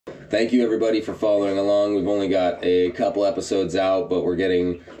Thank you everybody for following along. We've only got a couple episodes out, but we're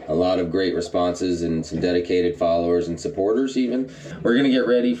getting a lot of great responses and some dedicated followers and supporters even. We're going to get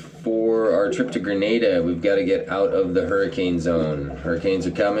ready for our trip to Grenada. We've got to get out of the hurricane zone. Hurricanes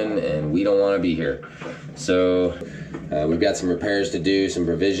are coming and we don't want to be here. So we've got some repairs to do, some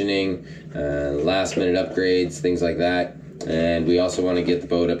provisioning, last minute upgrades, things like that. And we also want to get the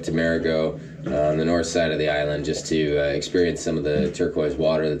boat up to Marigot on the north side of the island just to experience some of the turquoise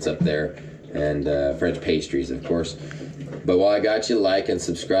water that's up there, and French pastries, of course. But while I got you, like and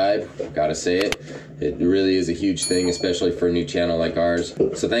subscribe. Gotta say it. It really is a huge thing, especially for a new channel like ours.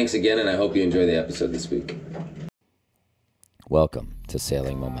 So thanks again, and I hope you enjoy the episode this week. Welcome to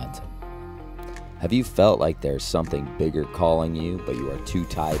Sailing Momentum. Have you felt like there's something bigger calling you, but you are too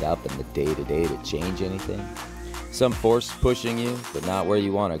tied up in the day-to-day to change anything? Some force pushing you, but not where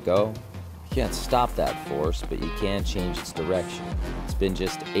you want to go? You can't stop that force, but you can change its direction. It's been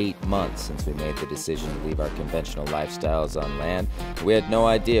just 8 months since we made the decision to leave our conventional lifestyles on land. We had no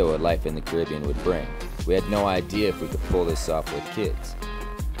idea what life in the Caribbean would bring. We had no idea if we could pull this off with kids.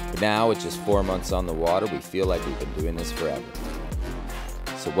 But now, with just 4 months on the water, we feel like we've been doing this forever.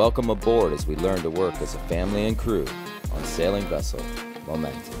 So welcome aboard as we learn to work as a family and crew on sailing vessel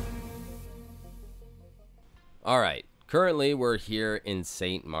Momentum. Alright, currently we're here in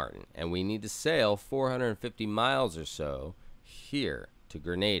St. Martin, and we need to sail 450 miles or so here to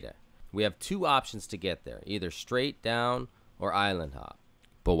Grenada. We have two options to get there, either straight down or island hop.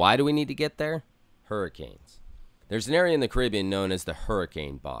 But why do we need to get there? Hurricanes. There's an area in the Caribbean known as the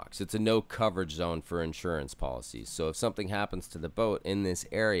hurricane box. It's a no coverage zone for insurance policies, so if something happens to the boat in this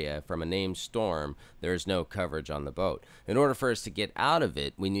area from a named storm, there is no coverage on the boat. In order for us to get out of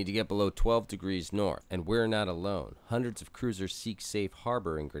it, we need to get below 12 degrees north, and we're not alone. Hundreds of cruisers seek safe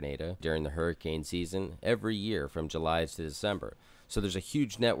harbor in Grenada during the hurricane season every year from July to December. So there's a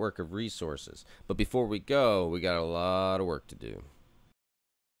huge network of resources. But before we go, we got a lot of work to do.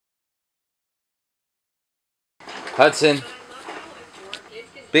 Hudson,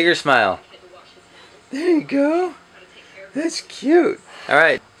 bigger smile. There you go. That's cute. All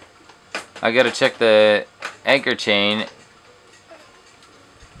right. I gotta check the anchor chain,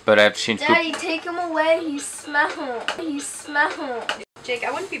 but I have to change. Daddy, take him away. He smells. He smells. Jake,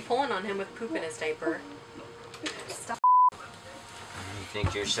 I wouldn't be pulling on him with poop in his diaper. You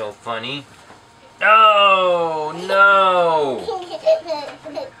think you're so funny? Oh no!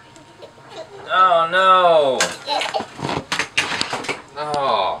 Oh no!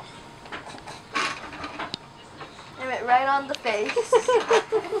 Oh. I went right on the face.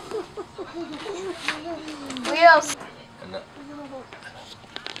 Wheels.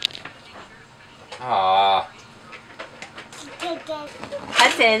 Ah.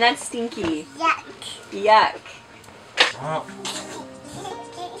 Hudson, that's stinky. Yuck. Yuck. Oh.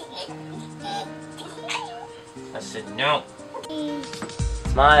 I said no.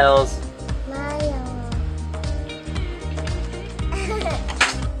 Smiles.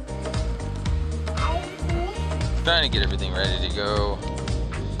 Trying to get everything ready to go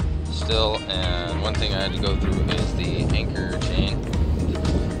still, and one thing I had to go through is the anchor chain.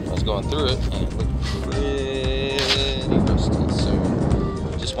 I was going through it and it looked pretty rusty,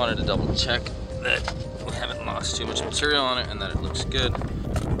 so just wanted to double check that we haven't lost too much material on it and that it looks good.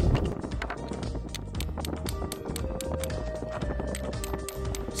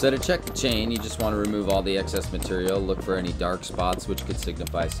 So to check the chain, you just want to remove all the excess material, look for any dark spots which could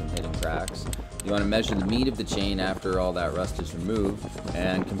signify some hidden cracks. You want to measure the meat of the chain after all that rust is removed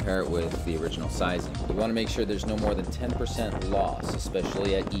and compare it with the original sizing. You want to make sure there's no more than 10% loss,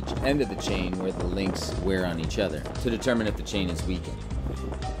 especially at each end of the chain where the links wear on each other, to determine if the chain is weakened.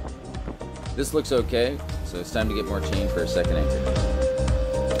 This looks okay, so it's time to get more chain for a second anchor.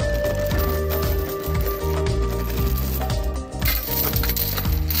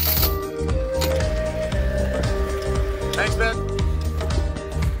 Thanks, Ben.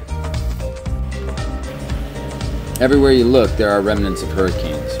 Everywhere you look, there are remnants of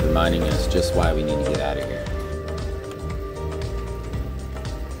hurricanes, reminding us just why we need to get out of here.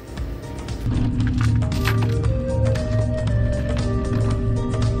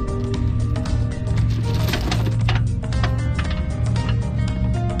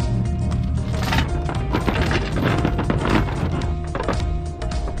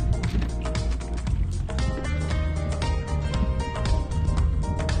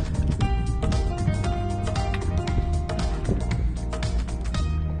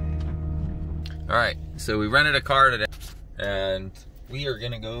 Alright, so we rented a car today, and we are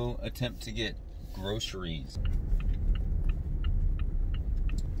gonna go attempt to get groceries.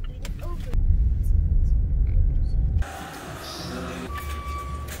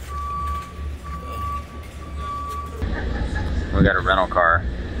 We got a rental car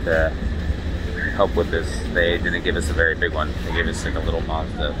to help with this. They didn't give us a very big one. They gave us like a little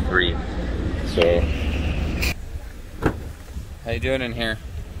Mazda 3. So, how you doing in here?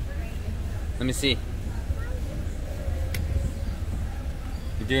 Let me see.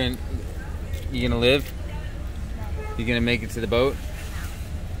 You gonna live? You gonna make it to the boat?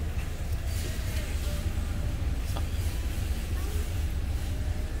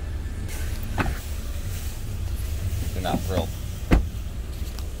 They're not thrilled.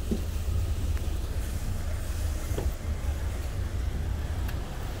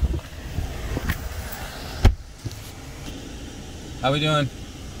 How we doing?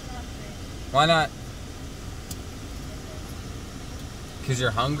 Why not? Because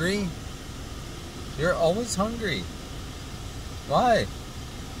you're hungry? You're always hungry. Why?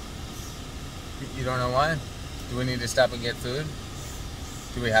 You don't know why? Do we need to stop and get food?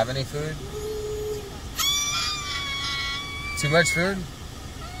 Do we have any food? Too much food?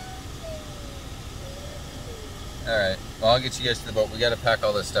 Alright, well I'll get you guys to the boat. We gotta pack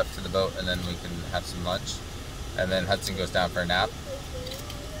all this stuff to the boat and then we can have some lunch. And then Hudson goes down for a nap.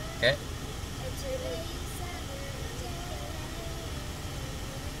 Okay?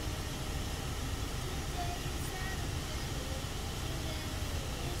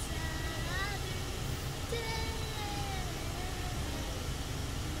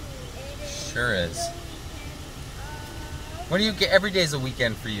 Sure is. What do you get? Every day's a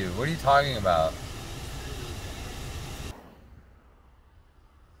weekend for you. What are you talking about?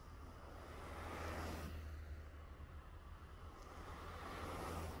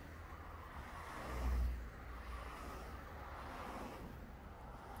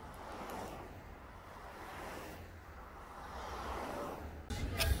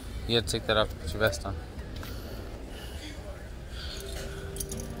 You gotta take that off and put your vest on.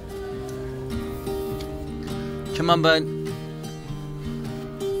 Come on, bud.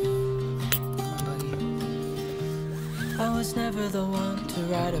 I was never the one to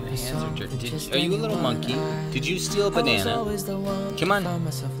write up a song. Are you a little monkey? Did you steal a banana? Come on.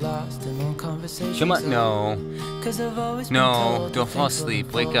 Come on. No. No, don't fall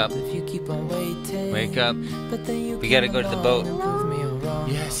asleep. Wake up. Wake up. We gotta go to the boat.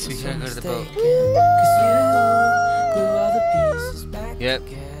 Yes, we gotta go to the boat. Yep.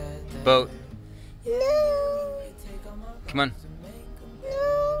 Boat. Come on.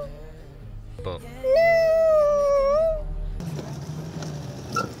 Boat.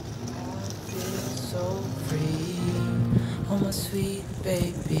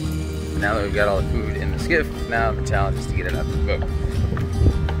 Now that we've got all the food in the skiff, now the challenge is to get it up to the boat.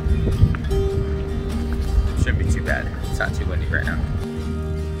 Shouldn't be too bad. It's not too windy right now.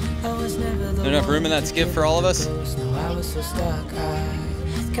 Enough room in that skiff for all of us?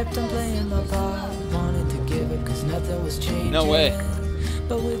 No way.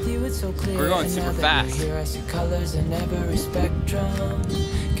 We're going super fast. Guess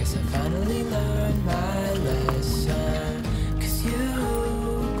I finally learned my lesson. 'Cause you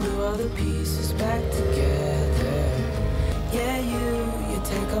glue all the pieces back together. Yeah, you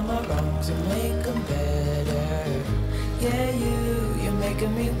take all my wrongs and make them better. Yeah, you're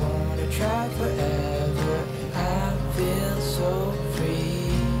making me wanna try forever. I feel so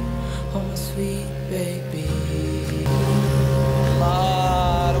free. Oh, my sweet baby. A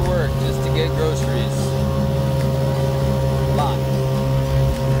lot of work just to get groceries. A lot.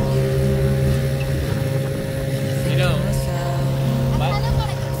 You know,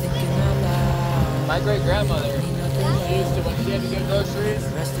 my great-grandmother used to, when she had to get groceries,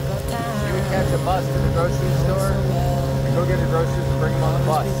 she would catch a bus to the grocery store and go get her groceries and bring them on the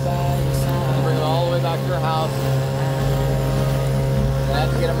bus. And bring them all the way back to her house. And I had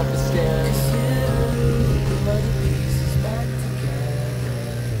to get them up the stairs.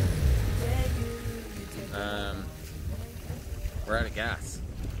 We're out of gas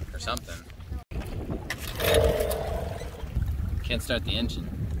or something. Can't start the engine.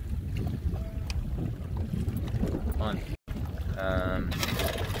 Come on.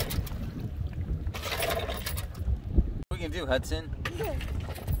 What we can do, Hudson?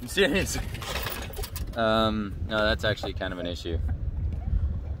 I'm serious. No, that's actually kind of an issue.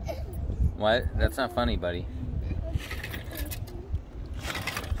 What? That's not funny, buddy.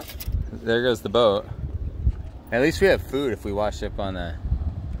 There goes the boat. At least we have food if we wash up on the...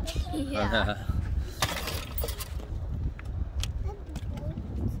 Yeah.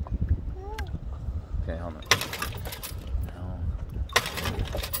 Okay, hold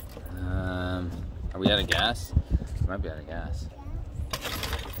on. Are we out of gas? We might be out of gas.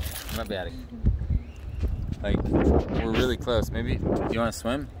 We might be out of... Like, we're really close. Maybe, do you want to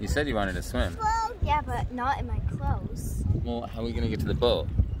swim? You said you wanted to swim. Well, yeah, but not in my clothes. Well, how are we gonna get to the boat?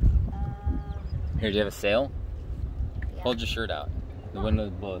 Here, do you have a sail? Yeah. Hold your shirt out. The window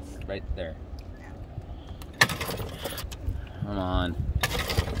of the boat's right there. Come on.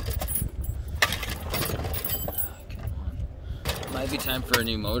 Come on. Might be time for a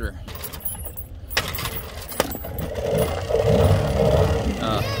new motor.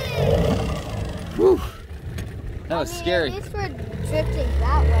 Oh. Whew. That was scary. At least we're drifting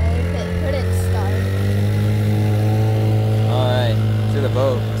that way if it couldn't start. Alright, to the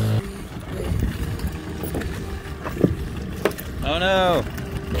boat. Oh no!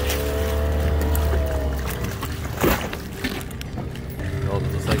 Hold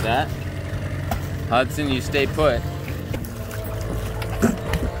it just like that. Hudson, you stay put.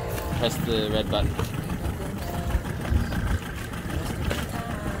 Press the red button.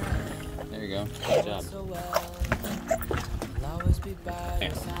 There you go. Good job.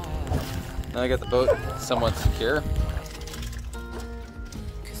 There. Now I got the boat somewhat secure.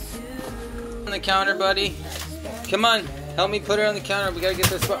 On the counter, buddy. Come on, help me put her on the counter. We gotta get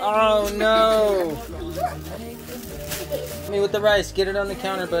this. Oh no! Help me with the rice. Get it on the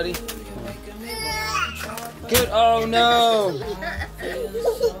counter, buddy. Good. Oh no!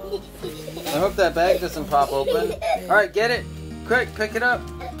 I hope that bag doesn't pop open. All right, get it. Quick, pick it up.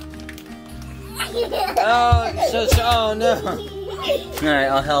 Oh, oh no! All right,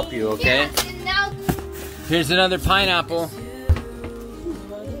 I'll help you. Okay. Here's another pineapple.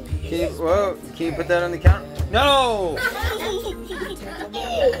 Whoa, can you put that on the counter? No!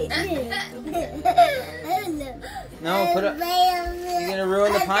 No, put it. You're gonna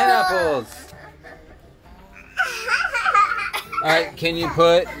ruin the pineapples. Alright, can you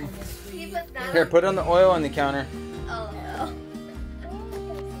put. Here, put on the oil on the counter. Oh no.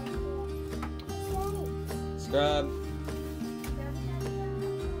 Scrub.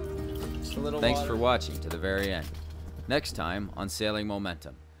 Just a little Thanks water. For watching to the very end. Next time on Sailing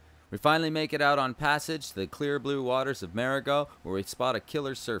Momentum. We finally make it out on passage to the clear blue waters of Marigot, where we spot a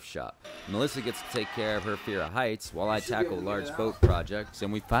killer surf shop. Melissa gets to take care of her fear of heights while I tackle large boat projects,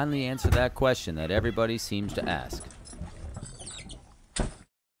 and we finally answer that question that everybody seems to ask.